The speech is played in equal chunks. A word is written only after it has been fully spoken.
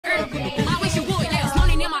earth. I wish you would, yeah, it's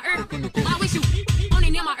money in my earth. I wish you money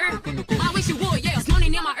in my earth. I wish you would, yeah, it's money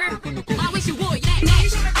in my earth. I wish you would, yeah,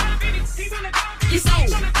 next. Get sold.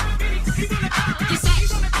 Get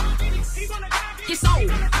sex. Get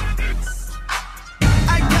sold.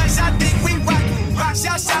 I guess I think we rockin'. Rock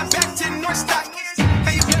shot back to North Stock.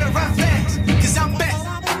 Hey, you better run fast, cause I'm back.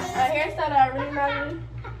 Here's that I remember.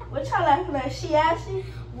 What y'all laughing at? She ashy?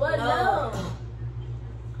 What? No.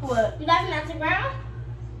 What? You laughing at the ground?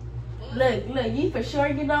 Look, you for sure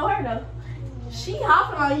you know her though. She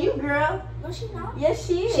hopping on you, girl. No, she not. Yes,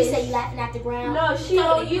 she is. She said you laughing at the ground. No, she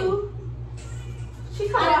on you. She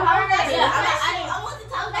talking about her. I want to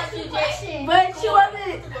talk about you, question. But she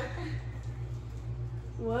wasn't.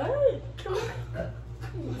 What? Come on.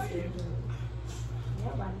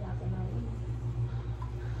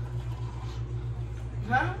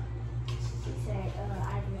 Huh? She said,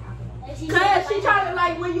 Cause she tried to,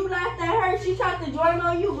 like, when you laughed at her, she tried to join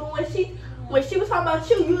on you, but when she was talking about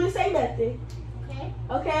you didn't say nothing. Okay.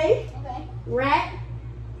 Okay. Okay. Rat.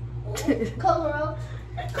 Cockroach.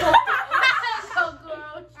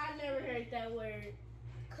 Cockroach. I never heard that word.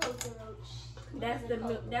 Cockroach.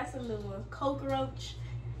 That's a new one. Cockroach.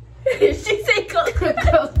 She said cockroach.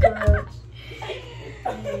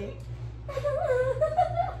 Yeah.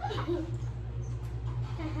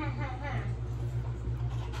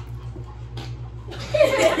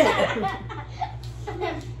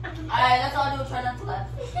 Alright, let's all do it. Try not to laugh.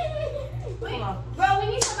 Come on. Bro, we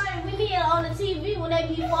need somebody, we need it on the TV when they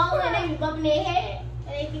be falling, they be bumping their head,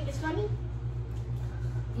 and they think it's funny.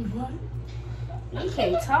 What? You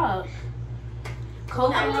can't talk. I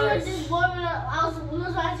remember this boy when we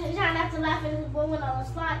was watching, trying not to laugh at this boy when on the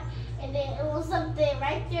spot, and then it was something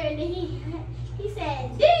right there, and then he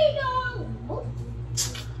said, ding dong.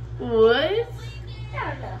 What? I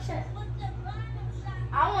don't know, shut up.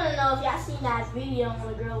 I want to know if y'all seen that video when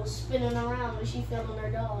the girl was spinning around when she fell on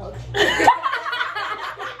her dog. And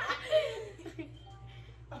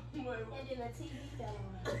then the TV fell on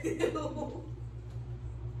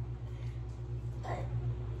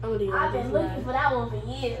her. I've been looking for that one for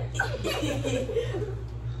years.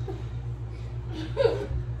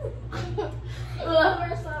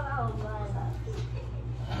 Whoever saw that was blind.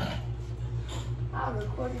 I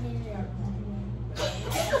recorded it and everything.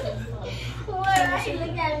 Why you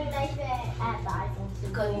look at me like that? At the iPhone 6.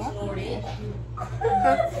 Because you snorted.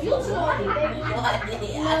 You snorted, baby. No, I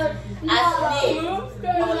didn't. I sniffed.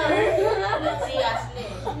 See, I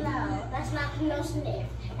sniffed. No, that's not no sniff.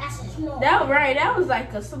 That's a snore. That was like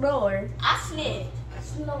a snore. I sniffed.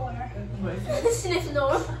 Snore. Sniff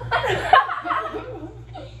snore. I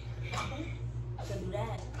can do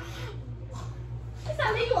that. It's not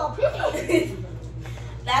like you a pig.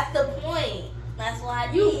 That's the point. That's why I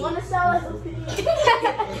did. You want to sound like a pig?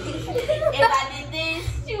 If I did this,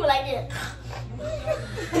 you were like this.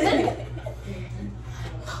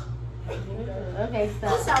 Okay, stop.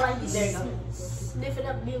 You sound like you sniffing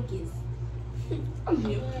up mucus.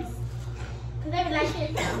 Mucus. Cause they be like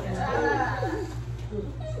this.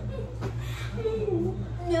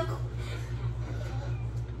 Milk.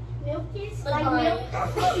 Milkies? Like milk?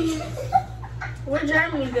 Where'd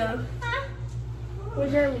Jeremy go? Huh?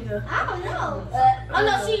 Where'd Jeremy go? I don't know. Oh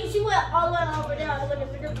no, she went all the way over there with the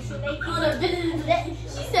venom machine.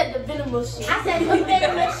 She said the venom machine. I said the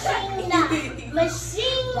venom machine.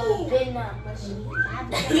 Machine. The venom machine.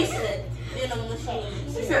 He said venom machine.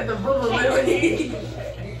 She said the venom machine.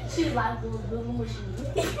 She was like the venom machine.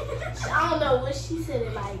 I don't know what she said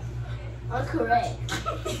it like. Incorrect.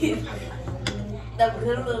 The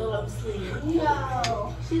venom machine.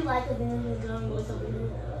 No. She like the venom machine with something.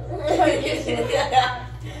 My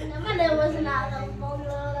name wasn't out of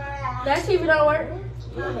That TV don't work?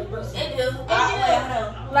 It do.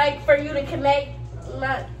 Like for you to connect,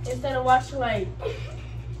 not instead of watching like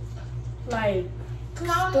Cause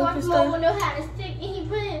I was watching when they had a stick and he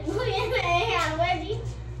put it in the hand, Reggie.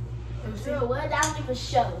 Girl, what? That was for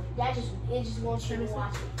show. It just wants you to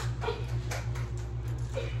watch it.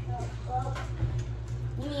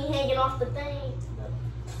 You mean hanging off the thing?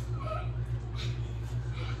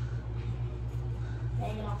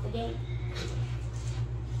 Hanging off the gate.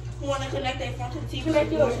 You want to connect that phone to the TV?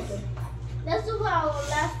 Connect yours. Let's do our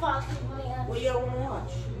last box. What do you want to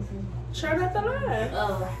watch? Turn up the live.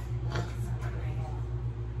 Oh.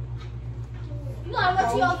 You gotta wait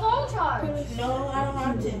till your phone charge. No, I don't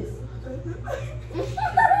want to.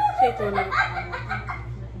 Take one out.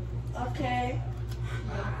 Okay.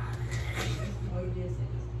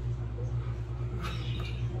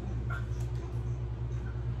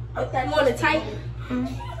 You want to type?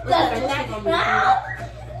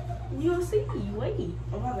 You'll see. Wait.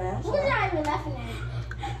 Oh my bad. Who's not even laughing at?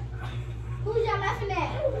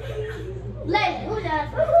 Lady, who's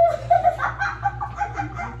that?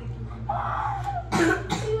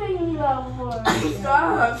 You ain't even got more.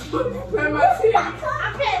 Stop. Where my teeth?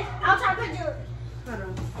 I'll try to put your. Hold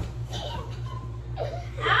on.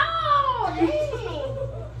 Ow, dang.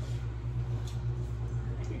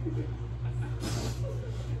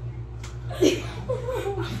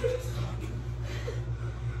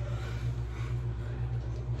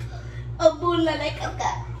 A bula like a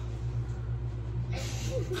cat.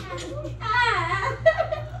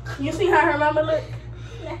 You see how her mama look?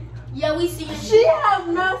 Yeah, we see it. She have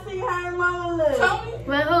not seen how her mama look. Tony?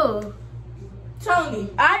 But who? Tony.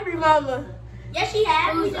 Ivory mama. Yes, she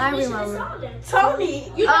has. Who's Ivory Mama?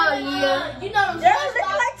 Tony. You know Oh, them, yeah. You know them They don't look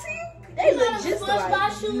SpongeBob. like to you? They You know look them just SpongeBob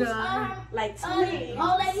alike. shoes. No. Like to me.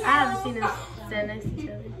 Old lady. I haven't seen them stand next to each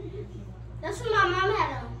other. That's what my mom had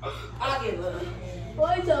them. I'll give her.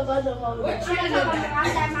 Boy, tell about the mama. I'm talking about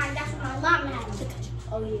mine. That's what my mom had them.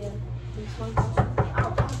 Oh, yeah.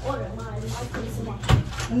 I'll order mine. I'll put some on.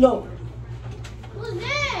 No. Who's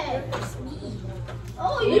that?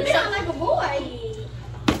 Oh, you sound like a boy.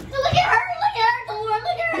 Look at her. Look at her.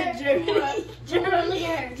 Look at her. Germany. Germany. Look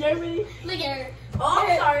at her. Germany. Look at her. Oh,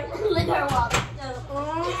 I'm sorry. Look at her walk. Oh.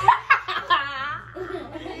 Look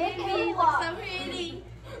at her walk. So pretty.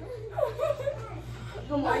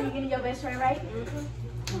 Come on, you getting your best friend right?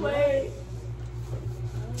 Wait.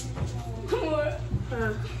 Come on.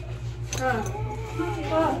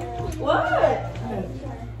 What?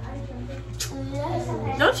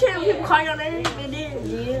 Don't you have people call your name and then?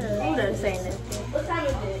 Yeah. I'm not saying that. What time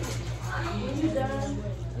is it?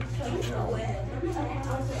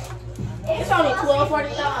 It's only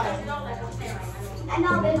 12:45. I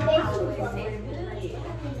know they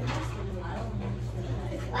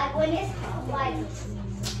like when it's like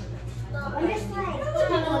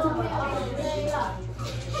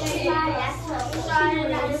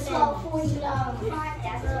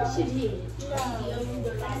that's what she did.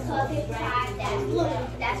 That's what people have. That's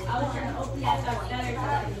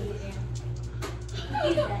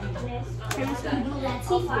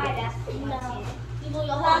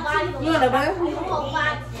You want a bun?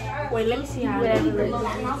 Wait, let me see how it is.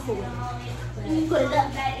 Put it up.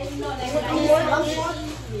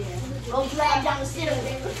 Go drag down the center.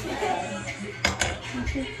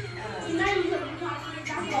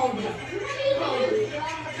 Hold it.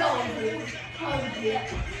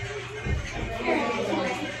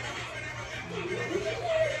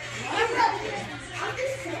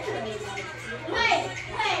 Wait,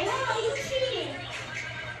 hold on, you cheating.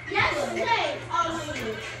 Yes, wait.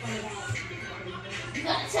 You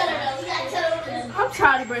gotta tell her though, I'm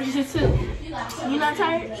tired of brushing your teeth. You not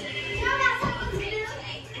tired?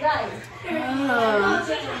 Right.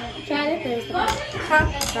 Try this first. Huh?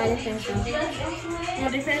 Try this first. You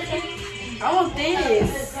want this first? I want this.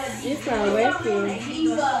 It's not working.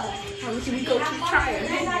 How much we go to try it?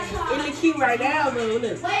 It look cute right now, though. Look.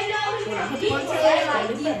 Wait, no. When I put the ponytail on,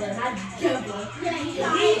 look.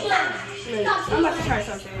 Look, I'm about to try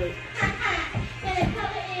something. Look.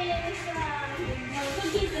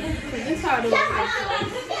 This how it looks.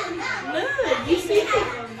 Look, you see it?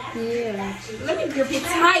 Yeah. Let me grip it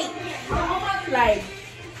tight. Like,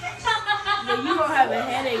 but you don't have a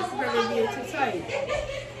headache from it being too tight.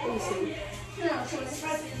 Let me see.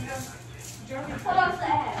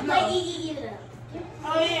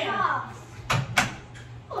 Oh, yeah.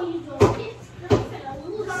 Oh, you doing it?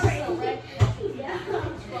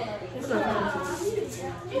 It's not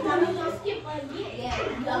coming.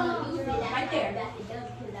 Right there.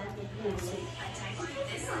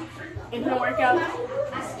 It don't work out.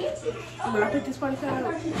 I skipped it. I'm gonna put this ponytail out.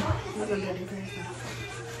 I'm gonna get it.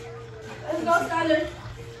 Let's go, Skyler.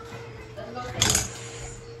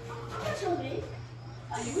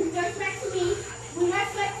 Bring back to me. Bring back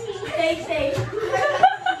to me. Stay.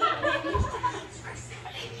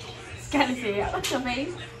 Skyler say, what's your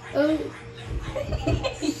face? Oh.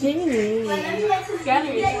 Jeez.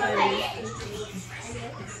 Skyler is funny.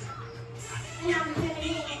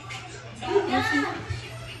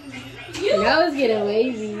 Now it's getting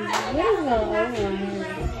wavy. What is going on?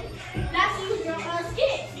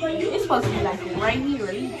 It's supposed to be like right here,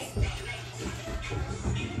 at least.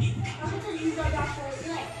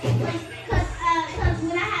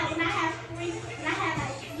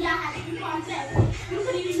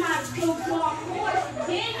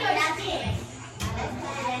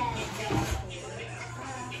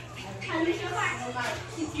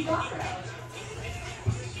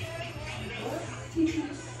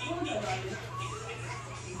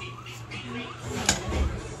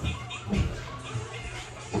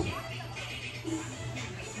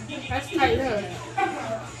 That's tight, huh?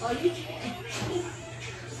 Oh, you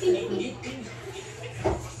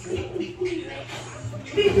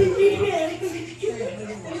Look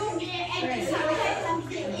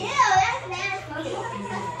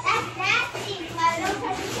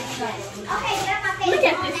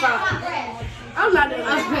at this rock. I'm not doing that.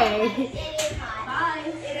 Okay.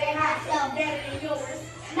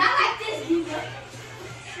 Not like this, Diva.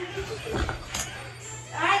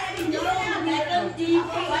 Alright, let me do it now. Back up, Diva.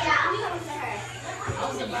 Watch out.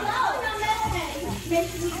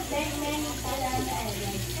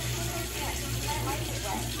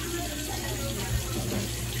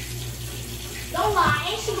 Don't lie,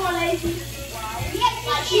 ain't she going lazy?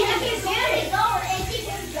 Yeah, she is very old and she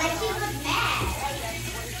looks mad.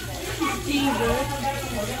 Diva.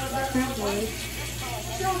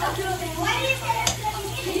 What do you say?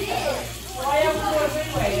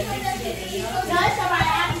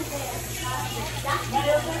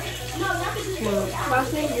 My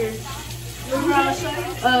fingers.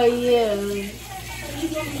 Oh yeah.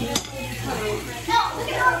 No, we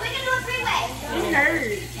can do a three-way. It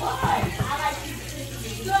hurts.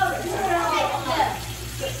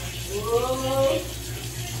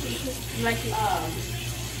 Like it.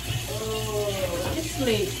 It's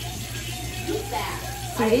sweet.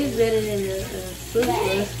 It is better than the fruit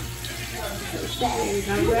one.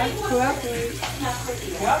 I'm right. Cooperate.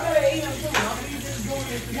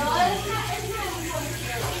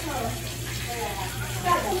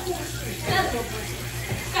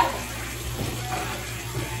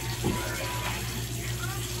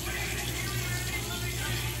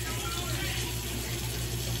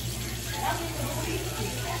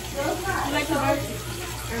 You like the bird?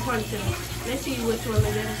 Or ponytail? Let's see which one is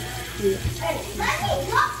better. Yeah.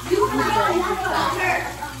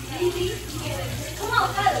 Come on,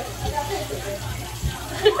 fellas.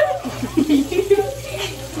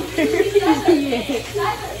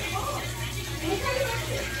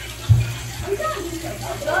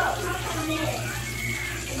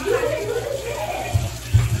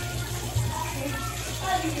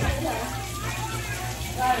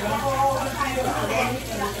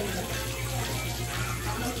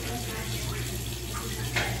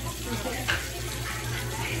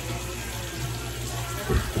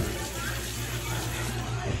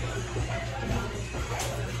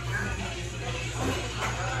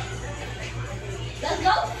 Let's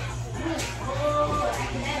go.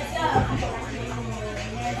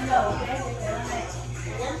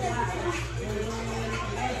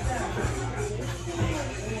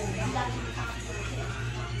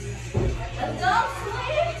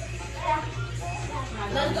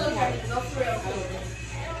 Let's go, Jerry. Go for real.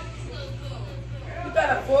 You got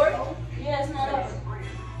a fork? Yeah, it's not over.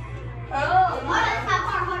 Huh? Oh, that's not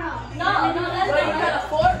far. Hold on. No, let's Well, you go. got a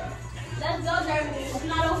fork? Let's go, Jeremy. It's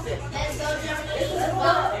not open. Let's go, Jeremy. Let's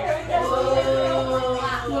go.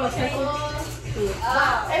 You want a second?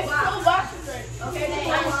 It's two boxes. Okay, then.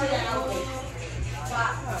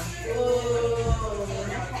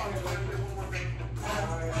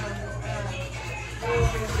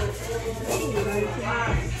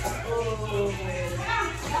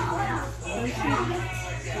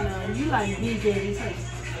 No, you like DJs.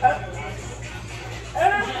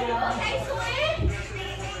 Okay, Swin.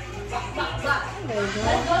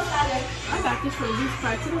 Let's go, Tyler. I got this from this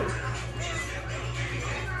part too.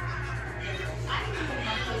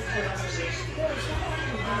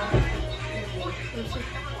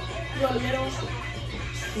 You want a middle?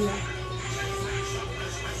 Yeah.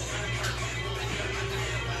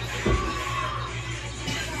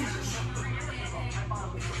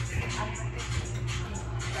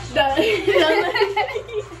 Done.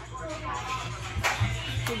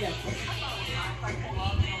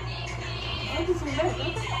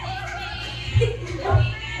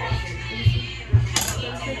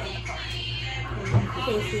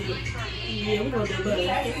 Yeah, we're gonna do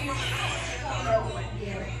better.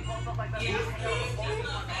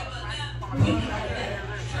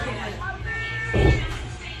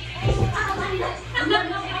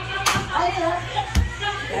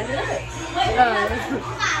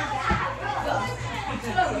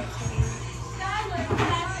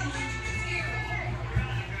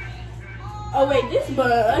 Oh wait, this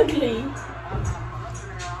bun ugly.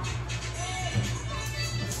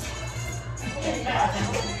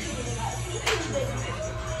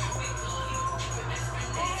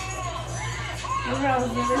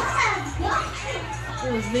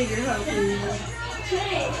 It was bigger, hopefully.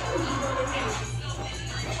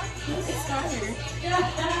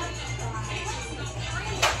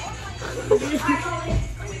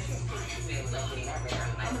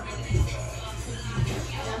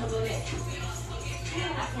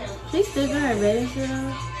 She's still got her medicine on.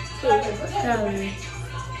 Probably.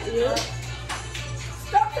 Yeah.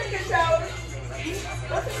 Stop taking a shower.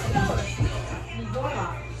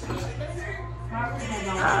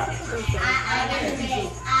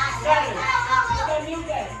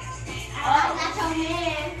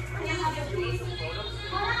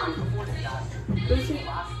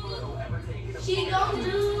 She gonna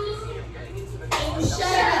do.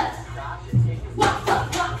 Shut up. What?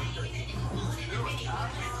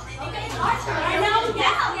 Okay, it's our turn. I know.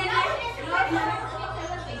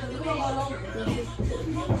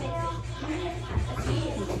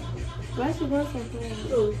 Why she want something?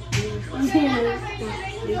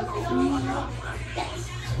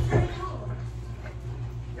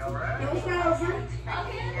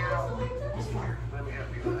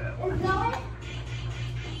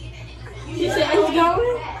 She said it's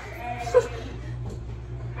going?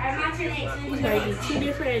 You gotta use 2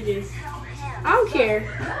 different edges. I don't care.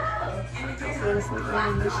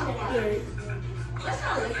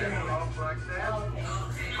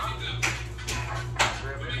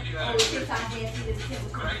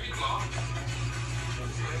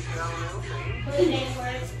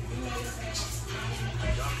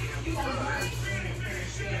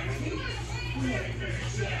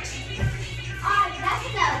 Alright, that's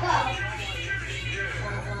enough. Go.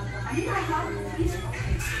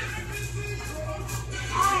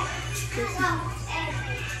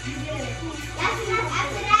 That's enough.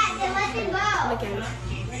 After that, then let them go. Look at it.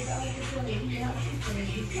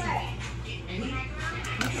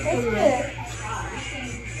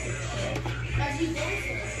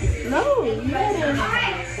 No, you gotta.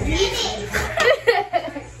 Alright, eat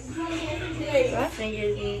it. My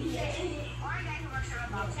fingers in.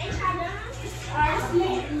 Alright, me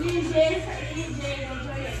and Jay gonna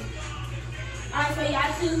join in. Alright, so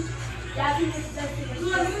y'all two this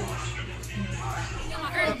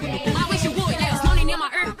I wish you would, yeah, money near my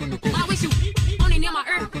earth. I wish you money near my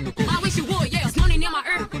earth. I wish you would, yeah, money near my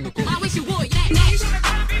earth. I wish you would, yeah.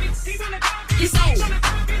 Get sold.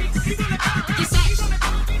 Get sold.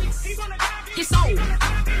 Get sold.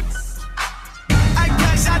 I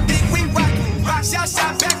guess I think we rock.